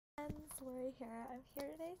Lori here. I'm here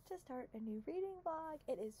today to start a new reading vlog.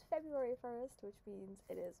 It is February 1st, which means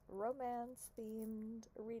it is romance themed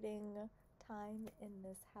reading time in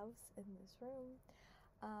this house, in this room.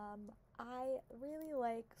 I really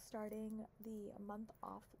like starting the month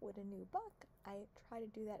off with a new book. I try to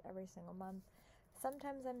do that every single month.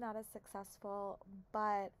 Sometimes I'm not as successful,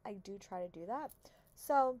 but I do try to do that.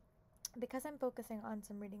 So because I'm focusing on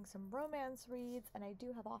reading some romance reads, and I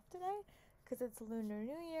do have off today because it's Lunar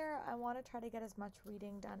New Year, I want to try to get as much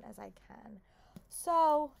reading done as I can.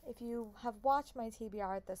 So if you have watched my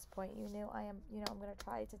TBR at this point, I'm going to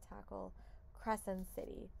try to tackle Crescent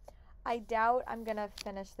City. I doubt I'm going to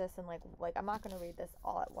finish this in like I'm not going to read this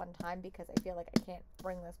all at one time because I feel like I can't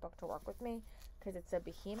bring this book to work with me because it's a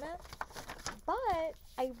behemoth. But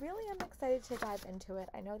I really am excited to dive into it.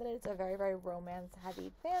 I know that it's a very, very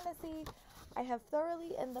romance-heavy fantasy. I have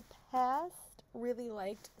thoroughly, in the past, really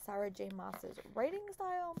liked Sarah J. Maas's writing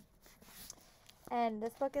style. And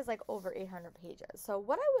this book is like over 800 pages. So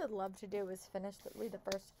what I would love to do is read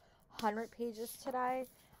the first 100 pages today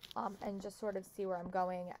and just sort of see where I'm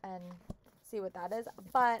going and see what that is.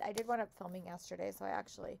 But I did wind up filming yesterday, so I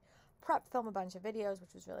actually film a bunch of videos,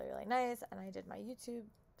 which was really, really nice. And I did my YouTube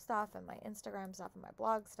stuff and my Instagram stuff and my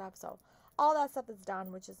blog stuff, so all that stuff is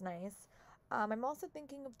done, which is nice. I'm also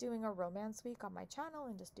thinking of doing a romance week on my channel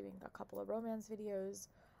and just doing a couple of romance videos.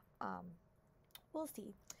 We'll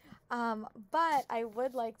see. But I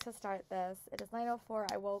would like to start this. It is 9:04.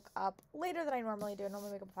 I woke up later than I normally do. I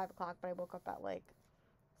normally wake up at 5 o'clock, but I woke up at like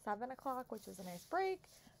 7 o'clock, which was a nice break.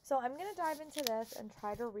 So I'm going to dive into this and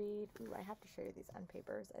try to read. Ooh, I have to show you these end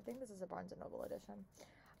papers. I think this is a Barnes & Noble edition.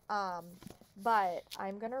 But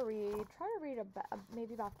I'm going to try to read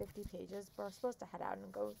maybe about 50 pages. We're supposed to head out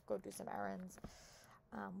and go do some errands.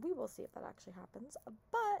 We will see if that actually happens.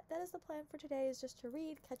 But that is the plan for today, is just to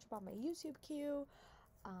read, catch up on my YouTube queue,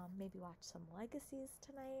 maybe watch some Legacies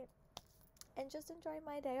tonight, and just enjoy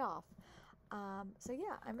my day off. So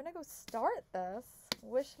yeah, I'm going to go start this.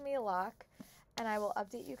 Wish me luck, and I will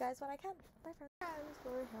update you guys when I can. Bye, friends. Guys,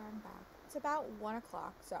 we're here. I'm back. It's about 1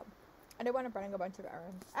 o'clock, so I did want to run a bunch of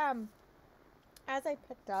errands. As I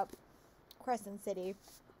picked up Crescent City,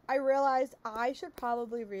 I realized I should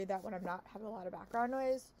probably read that when I'm not having a lot of background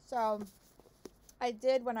noise. So I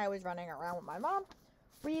did, when I was running around with my mom,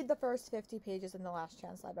 read the first 50 pages in The Last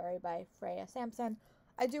Chance Library by Freya Sampson.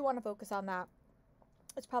 I do want to focus on that.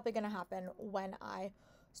 It's probably going to happen when I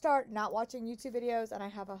start not watching YouTube videos and I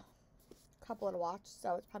have a couple to watch.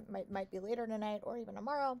 So it might be later tonight or even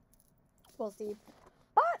tomorrow. We'll see.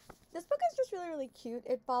 But this book is just really, really cute.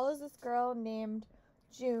 It follows this girl named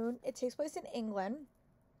June. It takes place in England,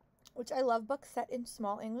 which I love books set in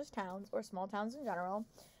small English towns or small towns in general.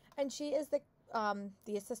 And she is the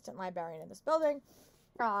assistant librarian in this building.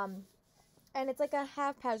 And it's like a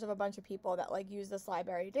half-patch of a bunch of people that like use this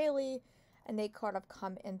library daily, and they kind of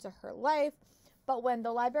come into her life. But when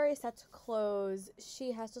the library is set to close,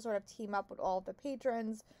 she has to sort of team up with all of the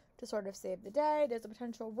patrons to sort of save the day. There's a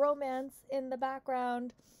potential romance in the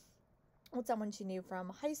background with someone she knew from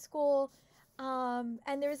high school. And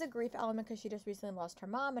there is a grief element because she just recently lost her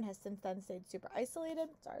mom and has since then stayed super isolated.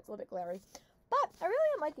 Sorry, it's a little bit glary. But I really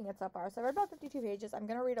am liking it so far. So I read about 52 pages. I'm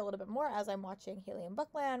going to read a little bit more as I'm watching Haley in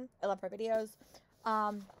Bookland. I love her videos.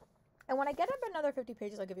 And when I get up another 50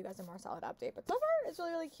 pages, I'll give you guys a more solid update. But so far, it's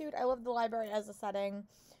really, really cute. I love the library as a setting.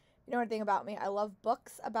 You know anything about me, I love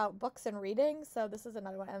books, about books and reading. So this is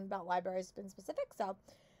another one about libraries in specific. So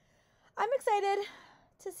I'm excited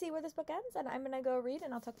to see where this book ends. And I'm going to go read,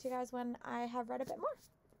 and I'll talk to you guys when I have read a bit more.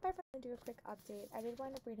 Bye, friends. I'm going to do a quick update. I did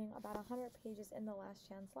wind up reading about 100 pages in The Last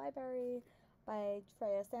Chance Library by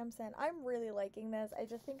Freya Sampson. I'm really liking this. I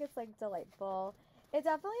just think it's like delightful. It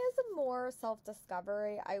definitely is a more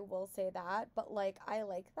self-discovery, I will say that, but like I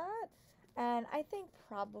like that. And I think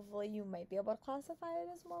probably you might be able to classify it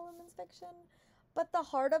as more women's fiction. But the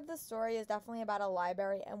heart of the story is definitely about a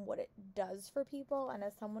library and what it does for people. And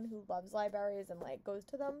as someone who loves libraries and like goes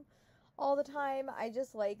to them all the time, I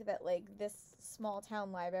just like that like this small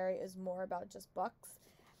town library is more about just books.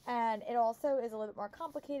 And it also is a little bit more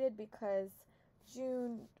complicated because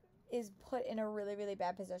June is put in a really, really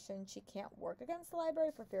bad position. She can't work against the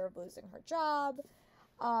library for fear of losing her job.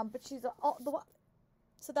 But she's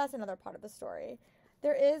so that's another part of the story.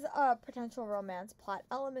 There is a potential romance plot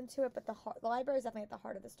element to it, but the library is definitely at the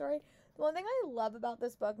heart of the story. The one thing I love about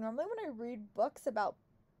this book, normally when I read books about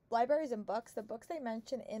libraries and books, the books they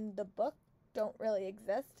mention in the book don't really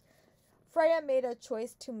exist. Freya made a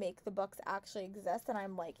choice to make the books actually exist, and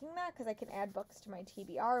I'm liking that because I can add books to my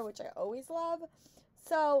TBR, which I always love.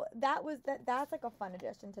 So that's like a fun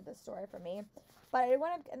addition to the story for me. But I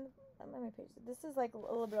went up, and how many pages? This is like a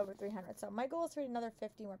little bit over 300. So my goal is to read another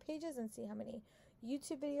 50 more pages and see how many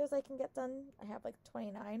YouTube videos I can get done. I have like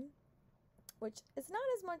 29, which is not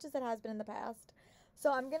as much as it has been in the past.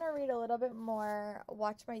 So I'm going to read a little bit more,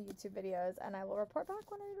 watch my YouTube videos, and I will report back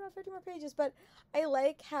when I read about 50 more pages. But I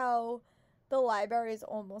like how the library is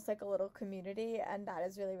almost like a little community, and that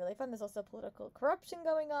is really, really fun. There's also political corruption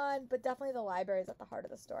going on, but definitely the library is at the heart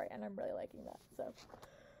of the story, and I'm really liking that. So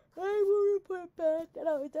I will report back.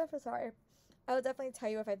 No, sorry. I will definitely tell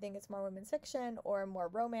you if I think it's more women's fiction or more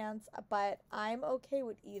romance, but I'm okay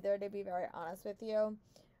with either, to be very honest with you.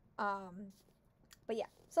 But yeah,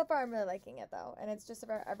 so far I'm really liking it though, and it's just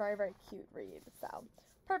a very, very cute read. So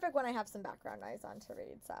perfect when I have some background noise on to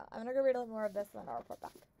read. So I'm gonna go read a little more of this and then I'll report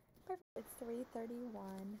back. Perfect. It's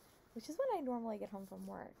 3:31, which is when I normally get home from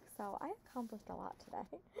work. So I accomplished a lot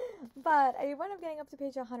today. But I wound up getting up to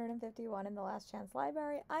page 151 in the Last Chance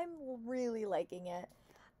Library. I'm really liking it.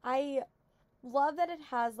 I love that it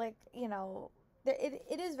has, like, you know,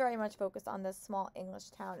 it is very much focused on this small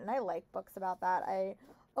English town, and I like books about that. I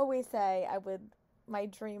always say my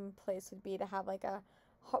dream place would be to have like a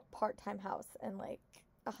part-time house and like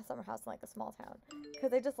a summer house in like a small town,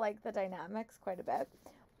 because I just like the dynamics quite a bit.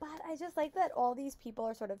 But I just like that all these people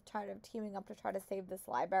are sort of teaming up to try to save this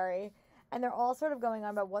library, and they're all sort of going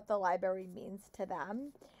on about what the library means to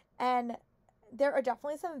them. And there are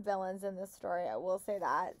definitely some villains in this story, I will say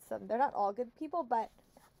that. They're not all good people, but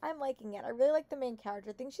I'm liking it. I really like the main character.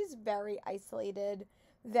 I think she's very isolated,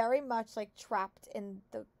 very much like trapped in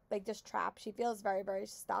the, like, just trapped. She feels very, very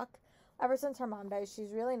stuck. Ever since her mom died,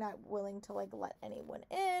 she's really not willing to like let anyone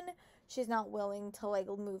in. She's not willing to like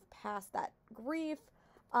move past that grief.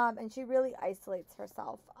 And she really isolates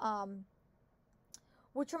herself.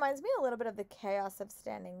 Which reminds me a little bit of the chaos of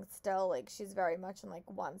Standing Still. Like, she's very much in like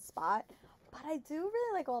one spot. But I do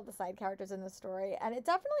really like all the side characters in the story. And it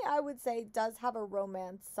definitely, I would say, does have a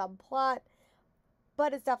romance subplot.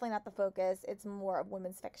 But it's definitely not the focus. It's more of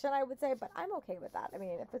women's fiction, I would say. But I'm okay with that. I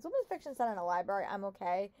mean, if it's women's fiction set in a library, I'm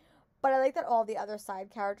okay. But I like that all the other side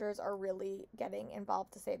characters are really getting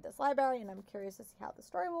involved to save this library. And I'm curious to see how the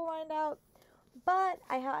story will wind out. But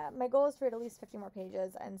my goal is to read at least 50 more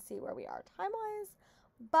pages and see where we are time-wise.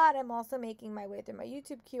 But I'm also making my way through my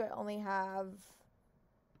YouTube queue. I only have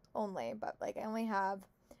 26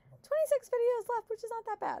 videos left, which is not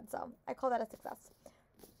that bad. So I call that a success.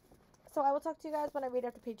 So I will talk to you guys when I read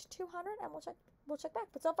up to page 200, and we'll check back.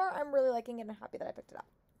 But so far, I'm really liking it and happy that I picked it up.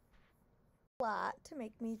 A lot to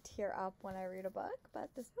make me tear up when I read a book, but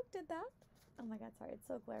this book did that. Oh my god, sorry, it's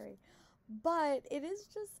so glary. But it is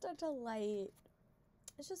just a delight.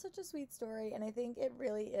 It's just such a sweet story, and I think it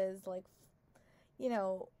really is, like, you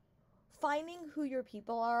know, finding who your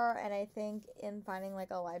people are, and I think in finding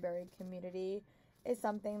like a library community is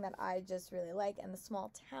something that I just really like, and the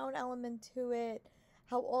small town element to it,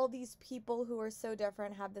 how all these people who are so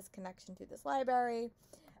different have this connection to this library,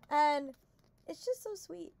 and it's just so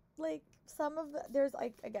sweet. Like, there's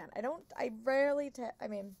like, again, I rarely, trying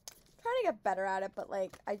to get better at it, but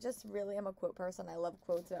like, I just really am a quote person. I love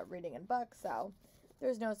quotes about reading in books, so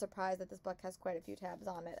there's no surprise that this book has quite a few tabs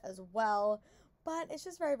on it as well. But it's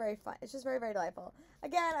just very, very fun. It's just very, very delightful.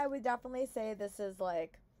 Again, I would definitely say this is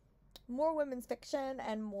like more women's fiction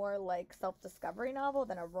and more like self-discovery novel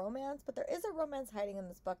than a romance. But there is a romance hiding in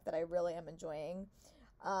this book that I really am enjoying.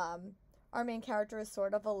 Our main character is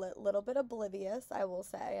sort of a little bit oblivious, I will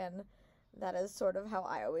say, and that is sort of how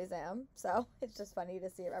I always am. So it's just funny to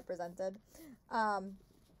see it represented.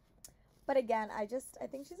 But again, I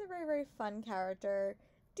think she's a very, very fun character,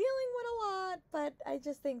 dealing with a lot, but I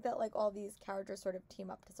just think that like all these characters sort of team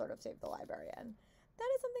up to sort of save the library, and that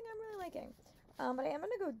is something I'm really liking. But I am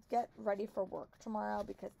going to go get ready for work tomorrow,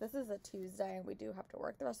 because this is a Tuesday and we do have to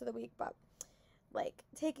work the rest of the week, but like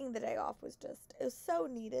taking the day off was so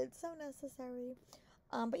needed, so necessary.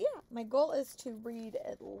 But yeah, my goal is to read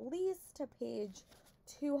at least to page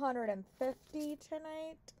 250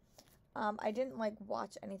 tonight. I didn't like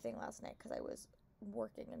watch anything last night because I was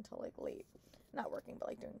working until like late. Not working, but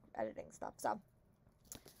like doing editing stuff. So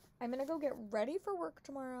I'm gonna go get ready for work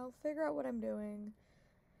tomorrow, figure out what I'm doing,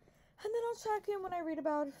 and then I'll check in when I read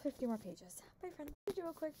about 50 more pages. Bye, friends. To do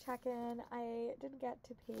a quick check-in, I did get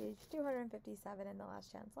to page 257 in the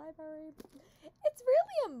Last Chance Library. It's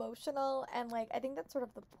really emotional, and like I think that's sort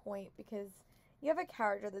of the point, because you have a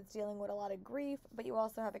character that's dealing with a lot of grief, but you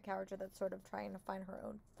also have a character that's sort of trying to find her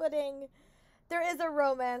own footing. There is a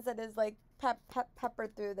romance that is like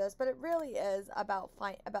peppered through this, but it really is about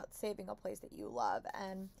saving a place that you love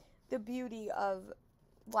and the beauty of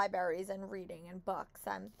libraries and reading and books.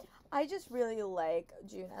 And I just really like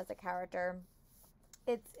June as a character.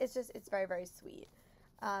 It's very, very sweet.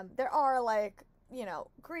 There are like,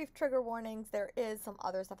 grief trigger warnings. There is some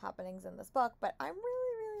other stuff happenings in this book, but I'm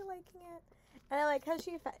really, really liking it. And I like how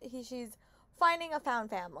she's finding a found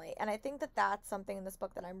family, and I think that that's something in this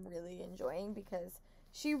book that I'm really enjoying, because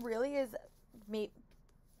she really is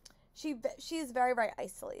she's very, very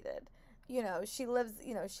isolated. She lives,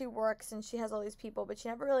 she works and she has all these people, but she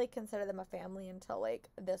never really considered them a family until like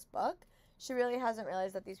this book. She really hasn't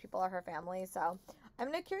realized that these people are her family. So I'm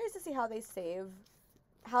curious to see how they save,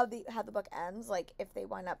 how the book ends, like if they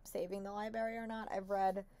wind up saving the library or not. I've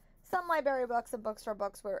read some library books and bookstore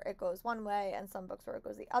books where it goes one way and some books where it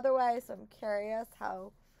goes the other way. So I'm curious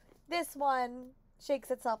how this one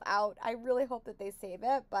shakes itself out. I really hope that they save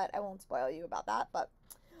it, but I won't spoil you about that. But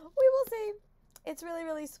we will see. It's really,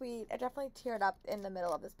 really sweet. I definitely teared up in the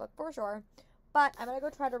middle of this book for sure. But I'm going to go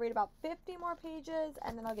try to read about 50 more pages,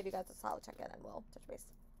 and then I'll give you guys a solid check-in, and we'll touch base.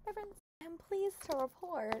 Bye, friends. I'm pleased to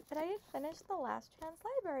report that I did finish The Last Chance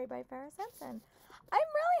Library by Farrah Sampson. I'm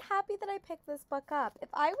really happy that I picked this book up. If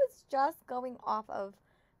I was just going off of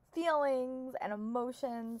feelings and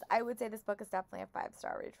emotions, I would say this book is definitely a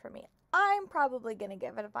 5-star read for me. I'm probably going to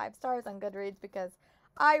give it a 5 stars on Goodreads because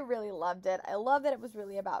I really loved it. I love that it was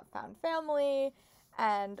really about found family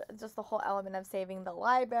and just the whole element of saving the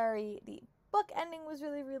library. The book ending was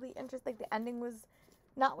really, really interesting. The ending was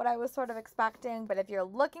not what I was sort of expecting, but if you're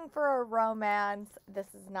looking for a romance, this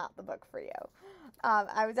is not the book for you.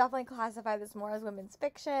 I would definitely classify this more as women's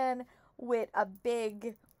fiction with a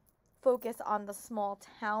big focus on the small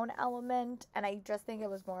town element, and I just think it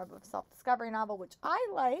was more of a self-discovery novel, which I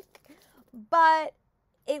like, but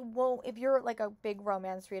it won't, if you're like a big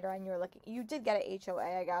romance reader and you're looking, you did get an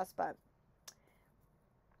HOA, I guess, but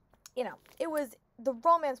the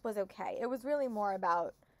romance was okay. It was really more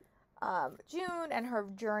about June and her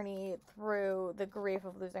journey through the grief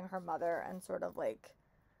of losing her mother and sort of like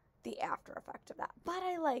the after effect of that. But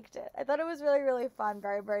I liked it. I thought it was really, really fun,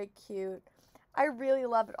 very, very cute. I really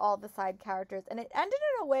loved all the side characters, and it ended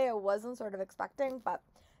in a way I wasn't sort of expecting, but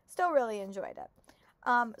still really enjoyed it.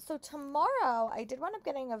 So tomorrow, I did wind up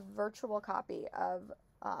getting a virtual copy of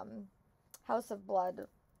House of Blood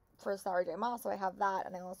for Sarah J. Maas, so I have that,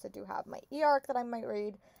 and I also do have my e-arc that I might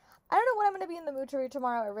read. I don't know what I'm going to be in the mood to read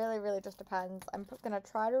tomorrow. It really, really just depends. I'm going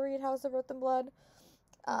to try to read House of Earth and Blood,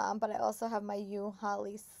 but I also have my You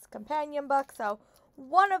Holly's companion book, so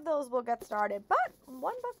one of those will get started, but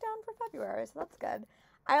one book down for February, so that's good.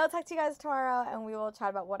 I will talk to you guys tomorrow, and we will chat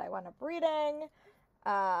about what I wound up reading.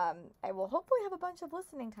 I will hopefully have a bunch of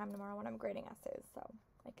listening time tomorrow when I'm grading essays, so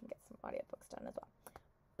I can get some audiobooks done as well.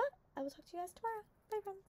 But I will talk to you guys tomorrow. Bye,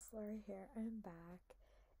 friends. Slurry here. I'm back.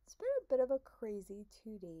 It's been a bit of a crazy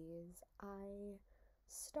 2 days. I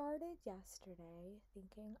started yesterday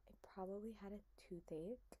thinking I probably had a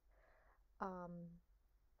toothache,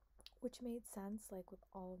 which made sense, like, with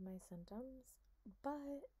all of my symptoms,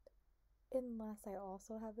 but unless I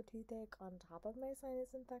also have a toothache on top of my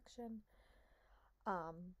sinus infection,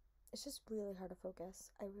 it's just really hard to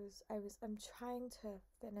focus. I'm trying to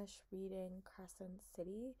finish reading Crescent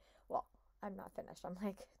City. Well, I'm not finished. I'm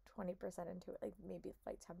like 20% into it, like maybe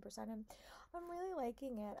like 10% in. I'm really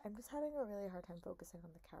liking it. I'm just having a really hard time focusing on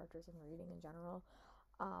the characters and reading in general.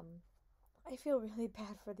 I feel really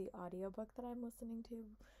bad for the audiobook that I'm listening to,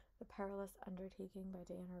 The Perilous Undertaking by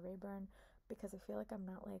Diana Rayburn, because I feel like I'm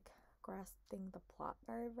not like grasping the plot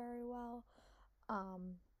very, very well.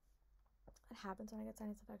 It happens when I get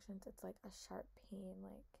sinus infections. It's like a sharp pain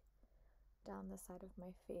like down the side of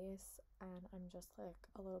my face, and I'm just like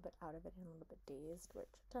a little bit out of it and a little bit dazed, which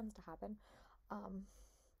tends to happen. And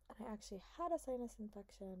I actually had a sinus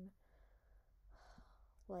infection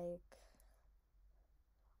like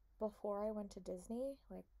before I went to Disney,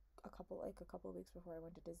 like a couple of weeks before I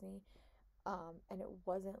went to Disney. And it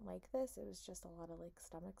wasn't like this. It was just a lot of like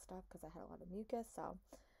stomach stuff because I had a lot of mucus. So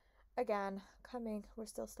again, we're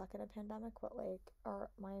still stuck in a pandemic, but like our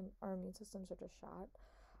immune systems are just shot.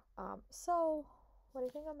 So what I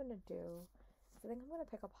think I'm gonna do is I think I'm gonna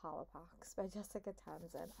pick up Holopox by Jessica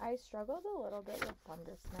Townsend. I struggled a little bit with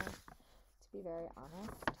Wondersmith, to be very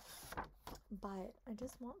honest, but I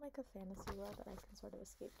just want like a fantasy world that I can sort of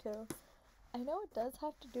escape to. I know it does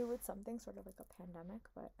have to do with something sort of like a pandemic,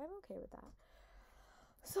 but I'm okay with that.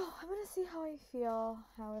 So I'm gonna see how I feel,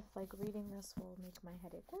 how if like reading this will make my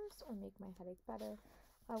headache worse or make my headache better.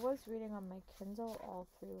 I was reading on my Kindle all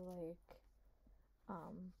through like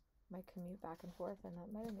my commute back and forth, and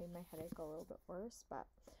that might have made my headache a little bit worse, but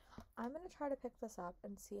I'm gonna try to pick this up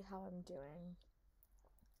and see how I'm doing.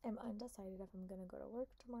 I'm undecided if I'm gonna go to work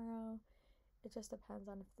tomorrow. It just depends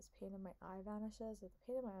on if this pain in my eye vanishes. If the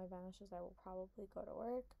pain in my eye vanishes, I will probably go to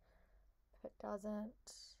work. If it doesn't,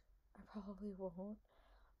 I probably won't.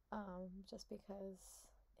 just because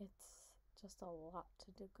it's just a lot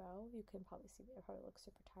to go. You can probably see me, I probably look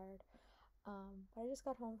super tired. But I just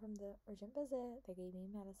got home from the urgent visit. They gave me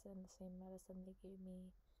medicine, the same medicine they gave me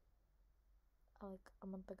like a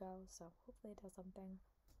month ago, so hopefully it does something.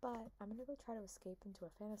 But I'm gonna go try to escape into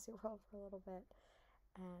a fantasy world for a little bit,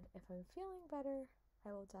 and if I'm feeling better, I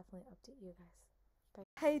will definitely update you guys. But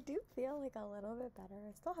I do feel like a little bit better.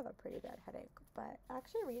 I still have a pretty bad headache, but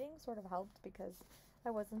actually reading sort of helped because I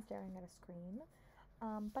wasn't staring at a screen.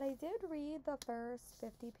 But I did read the first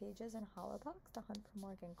 50 pages in Holobox, The Hunt for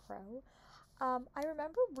Morgan Crow. I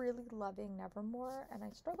remember really loving Nevermore, and I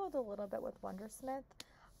struggled a little bit with Wondersmith.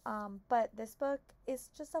 But this book is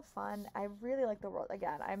just a fun, I really like the world.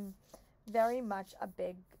 Again, I'm very much a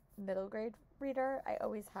big middle grade reader. I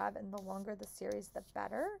always have, and the longer the series, the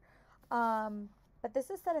better. But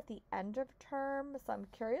this is set at the end of term, so I'm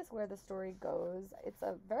curious where the story goes. It's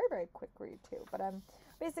a very, very quick read too, but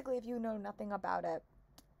basically, if you know nothing about it,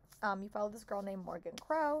 you follow this girl named Morgan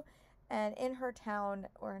Crow, and in her town,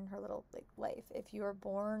 or in her little life, if you are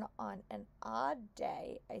born on an odd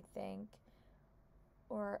day, I think,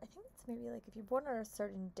 or I think it's maybe like if you're born on a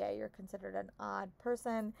certain day, you're considered an odd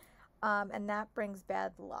person, and that brings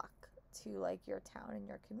bad luck to like your town and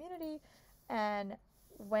your community. And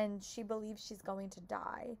when she believes she's going to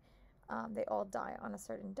die, they all die on a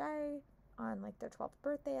certain day, on like their 12th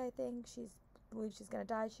birthday, I think. She believes she's going to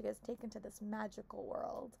die. She gets taken to this magical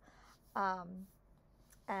world,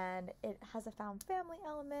 and it has a found family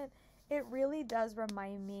element. It really does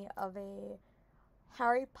remind me of a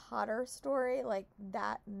Harry Potter story, like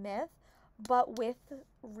that myth, but with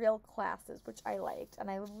real classes, which I liked. And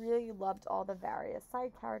I really loved all the various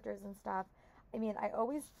side characters and stuff. I mean, I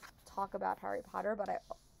always talk about Harry Potter, but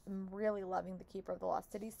I'm really loving the Keeper of the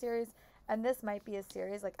Lost City series. And this might be a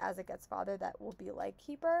series, like as it gets farther, that will be like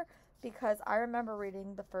Keeper, because I remember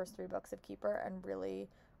reading the first 3 books of Keeper and really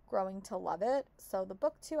growing to love it. So the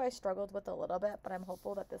book 2 I struggled with a little bit, but I'm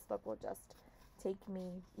hopeful that this book will just take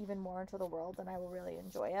me even more into the world and I will really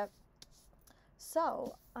enjoy it.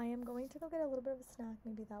 So I am going to go get a little bit of a snack.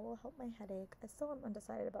 Maybe that will help my headache. I still am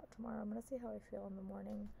undecided about tomorrow. I'm going to see how I feel in the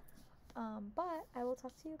morning. But I will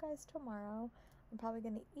talk to you guys tomorrow. I'm probably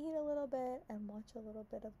going to eat a little bit and watch a little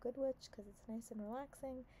bit of Good Witch because it's nice and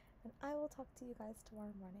relaxing. And I will talk to you guys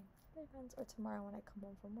tomorrow morning. Bye, friends. Or tomorrow when I come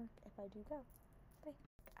home from work, if I do go. Bye.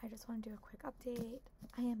 I just want to do a quick update.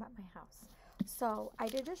 I am at my house. So I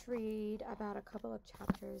did just read about a couple of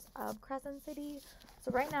chapters of Crescent City.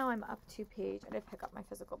 So right now I'm up to page, I did pick up my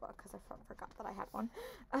physical book because I forgot that I had one.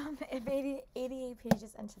 88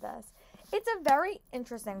 pages into this. It's a very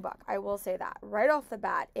interesting book, I will say that. Right off the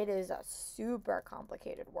bat, it is a super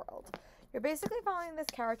complicated world. You're basically following this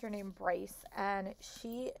character named Bryce, and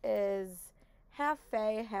she is half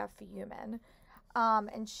fae, half human.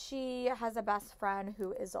 And she has a best friend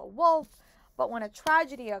who is a wolf, but when a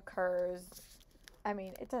tragedy occurs, I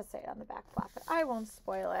mean, it does say it on the back flap, but I won't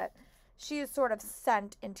spoil it. She is sort of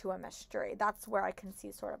sent into a mystery. That's where I can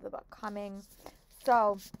see sort of the book coming.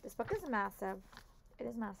 So this book is massive. It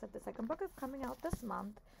is massive. The second book is coming out this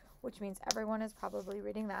month, which means everyone is probably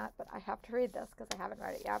reading that, but I have to read this because I haven't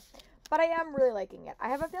read it yet. But I am really liking it. I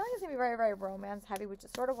have a feeling it's going to be very, very romance heavy, which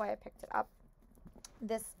is sort of why I picked it up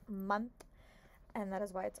this month, and that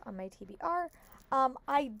is why it's on my TBR.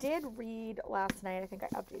 I did read last night. I think I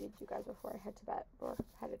updated you guys before I head to bed or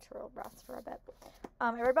headed to rest for a bit.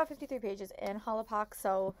 I read about 53 pages in Holopock,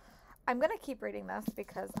 so I'm going to keep reading this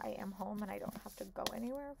because I am home and I don't have to go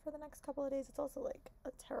anywhere for the next couple of days. It's also like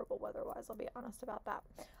a terrible weather-wise, I'll be honest about that.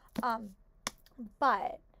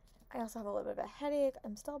 But I also have a little bit of a headache.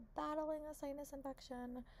 I'm still battling a sinus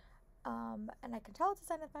infection, and I can tell it's a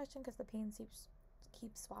sinus infection because the pain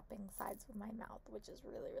keeps swapping sides of my mouth, which is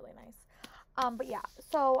really, really nice. But yeah,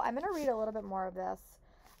 so I'm going to read a little bit more of this.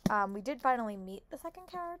 We did finally meet the second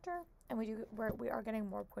character, and we are getting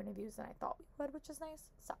more point of views than I thought we would, which is nice.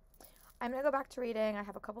 So I'm going to go back to reading. I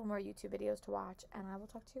have a couple more YouTube videos to watch, and I will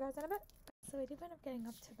talk to you guys in a bit. So I did end up getting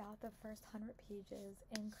up to about the first 100 pages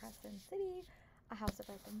in Crescent City, A House of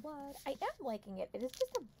Earth and Blood. I am liking it. It is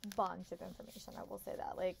just a bunch of information, I will say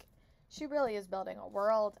that. Like, she really is building a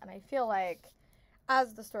world, and I feel like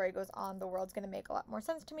as the story goes on, the world's going to make a lot more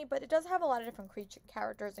sense to me, but it does have a lot of different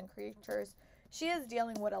characters and creatures. She is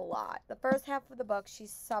dealing with a lot. The first half of the book, she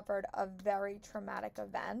suffered a very traumatic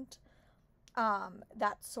event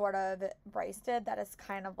that sort of Bryce did that is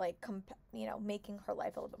kind of like, making her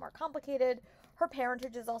life a little bit more complicated. Her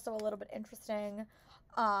parentage is also a little bit interesting.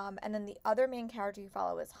 And then the other main character you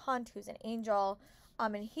follow is Hunt, who's an angel,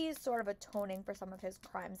 and he's sort of atoning for some of his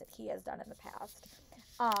crimes that he has done in the past.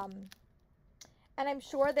 And I'm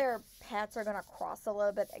sure their paths are going to cross a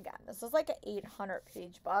little bit. Again, this is like an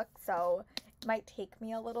 800-page book, so it might take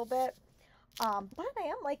me a little bit. But I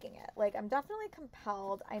am liking it. Like, I'm definitely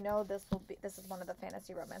compelled. I know this is one of the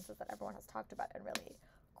fantasy romances that everyone has talked about and really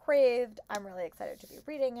craved. I'm really excited to be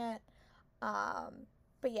reading it.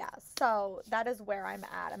 But yeah, so that is where I'm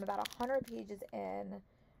at. I'm about 100 pages in.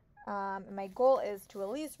 And my goal is to at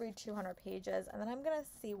least read 200 pages, and then I'm going to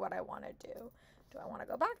see what I want to do. Do I want to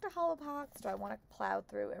go back to Holopox? Do I want to plow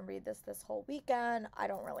through and read this whole weekend? I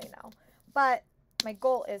don't really know. But my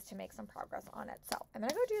goal is to make some progress on it. So I'm going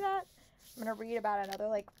to go do that. I'm going to read about another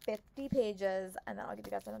like 50 pages, and then I'll give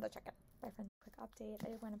you guys another check-in. Bye, friends. Quick update. I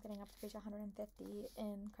went up getting up to page 150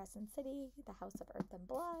 in Crescent City, the House of Earth and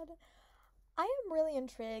Blood. I am really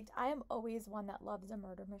intrigued. I am always one that loves a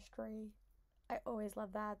murder mystery. I always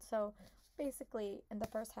love that. So basically, in the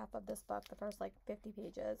first half of this book, the first like 50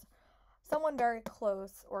 pages, someone very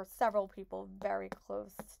close, or several people very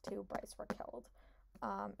close to Bryce were killed.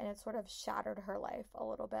 And it sort of shattered her life a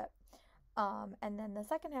little bit. And then the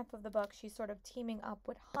second half of the book, she's sort of teaming up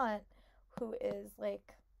with Hunt, who is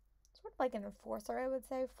like sort of like an enforcer, I would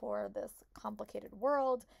say, for this complicated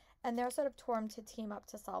world. And they're sort of torn to team up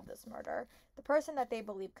to solve this murder. The person that they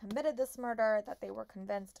believe committed this murder, that they were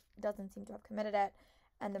convinced doesn't seem to have committed it,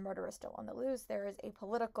 and the murderer is still on the loose. There is a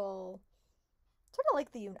political, sort of like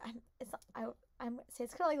it's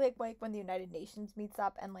kind of like when the United Nations meets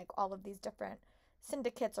up, and like all of these different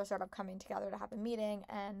syndicates are sort of coming together to have a meeting,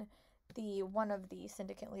 and one of the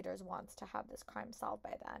syndicate leaders wants to have this crime solved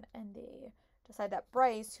by then, and they decide that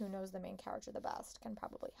Bryce, who knows the main character the best, can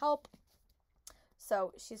probably help.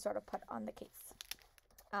 So she's sort of put on the case,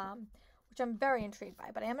 which I'm very intrigued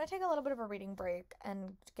by. But I am going to take a little bit of a reading break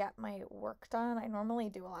and get my work done. I normally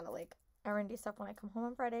do a lot of like errandy stuff when I come home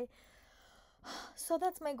on Friday. So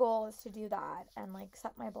that's my goal, is to do that and like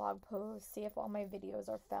set my blog posts, see if all my videos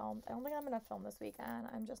are filmed. I don't think I'm going to film this weekend.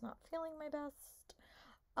 I'm just not feeling my best.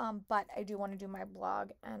 But I do want to do my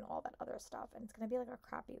blog and all that other stuff. And it's going to be like a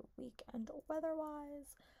crappy weekend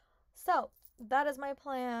weather-wise. So that is my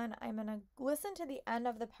plan. I'm going to listen to the end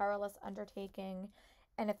of The Perilous Undertaking,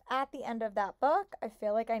 and if at the end of that book I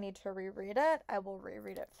feel like I need to reread it, I will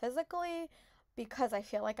reread it physically, because I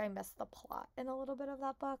feel like I missed the plot in a little bit of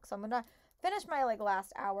that book. So I'm going to finish my like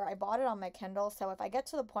last hour. I bought it on my Kindle, so if I get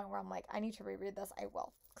to the point where I'm like, I need to reread this, I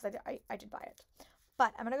will, because I did buy it.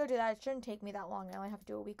 But I'm going to go do that. It shouldn't take me that long. I only have to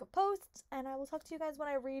do a week of posts, and I will talk to you guys when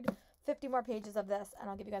I read 50 more pages of this, and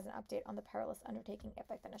I'll give you guys an update on The Perilous Undertaking if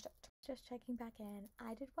I finish it. Just checking back in.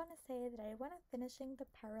 I did want to say that I went up finishing The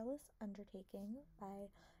Perilous Undertaking by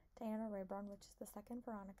Diana Rayburn, which is the second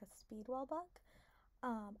Veronica Speedwell book.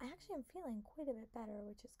 I actually am feeling quite a bit better,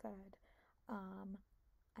 which is good.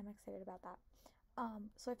 I'm excited about that.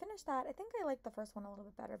 So I finished that. I think I liked the first one a little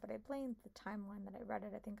bit better, but I blamed the timeline that I read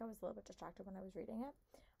it. I think I was a little bit distracted when I was reading it.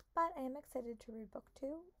 But I am excited to read book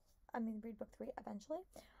 3 eventually.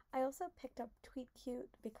 I also picked up Tweet Cute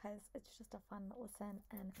because it's just a fun listen,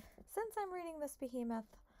 and since I'm reading this behemoth,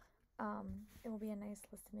 it will be a nice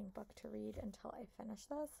listening book to read until I finish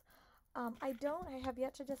this. I have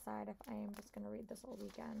yet to decide if I am just going to read this all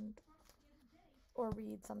weekend or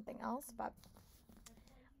read something else, but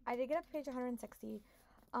I did get up to page 160.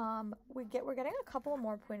 We're getting a couple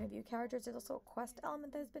more point of view characters. There's also a quest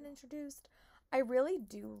element that has been introduced. I really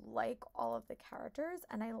do like all of the characters,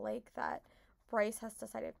 and I like that Bryce has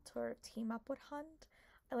decided to team up with Hunt.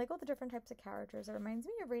 I like all the different types of characters. It reminds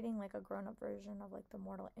me of reading like a grown-up version of like the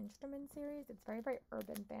Mortal Instrument series. It's very, very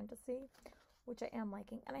urban fantasy, which I am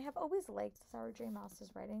liking. And I have always liked Sarah J.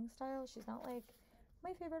 Maas's writing style. She's not like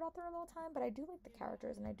my favorite author of all time, but I do like the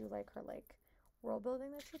characters, and I do like her like world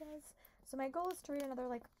building that she does. So my goal is to read another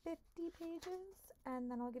like 50 pages, and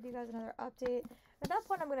then I'll give you guys another update. At that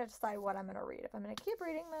point, I'm going to decide what I'm going to read. If I'm going to keep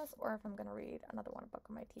reading this, or if I'm going to read another book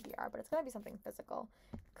on my TBR. But it's going to be something physical,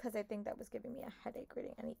 because I think that was giving me a headache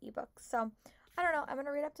reading any ebooks. So I don't know. I'm going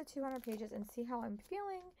to read up to 200 pages and see how I'm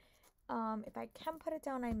feeling. If I can put it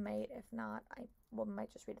down, I might. If not, I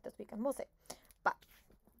might just read it this weekend. We'll see. But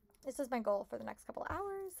this is my goal for the next couple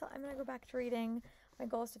hours. So I'm going to go back to reading. My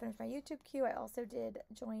goal is to finish my YouTube queue. I also did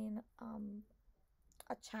join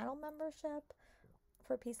a channel membership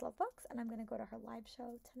for Peace Love Books, and I'm going to go to her live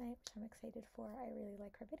show tonight, which I'm excited for. I really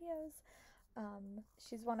like her videos.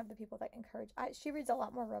 She's one of the people that she reads a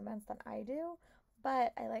lot more romance than I do,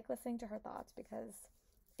 but I like listening to her thoughts because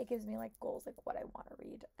it gives me like goals, like what I want to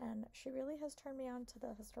read, and she really has turned me on to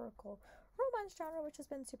the historical romance genre, which has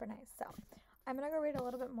been super nice. So I'm going to go read a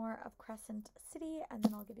little bit more of Crescent City, and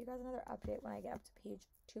then I'll give you guys another update when I get up to page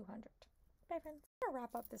 200. Bye, friends. I'm gonna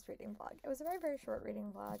wrap up this reading vlog. It was a very, very short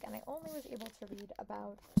reading vlog, and I only was able to read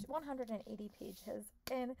about 180 pages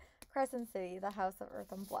in Crescent City, the House of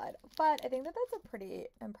Earth and Blood. But I think that that's a pretty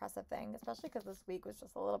impressive thing, especially because this week was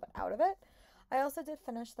just a little bit out of it. I also did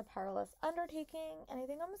finish The Perilous Undertaking, and I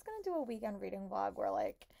think I'm just gonna do a weekend reading vlog where,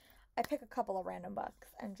 like, I pick a couple of random books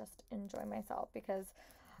and just enjoy myself, because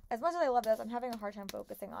as much as I love this, I'm having a hard time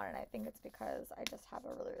focusing on it. I think it's because I just have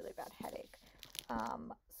a really, really bad headache.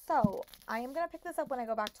 So I am going to pick this up when I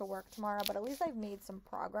go back to work tomorrow, but at least I've made some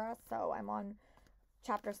progress. So I'm on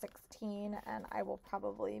chapter 16, and I will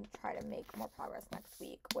probably try to make more progress next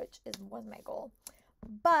week, which was my goal.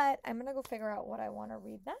 But I'm going to go figure out what I want to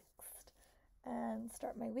read next and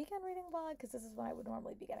start my weekend reading vlog, because this is when I would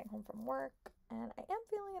normally be getting home from work, and I am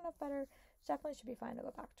feeling enough better. Definitely should be fine to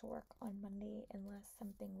go back to work on Monday unless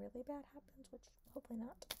something really bad happens, which hopefully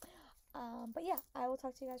not. But yeah, I will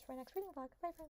talk to you guys for my next reading vlog. Bye, friends.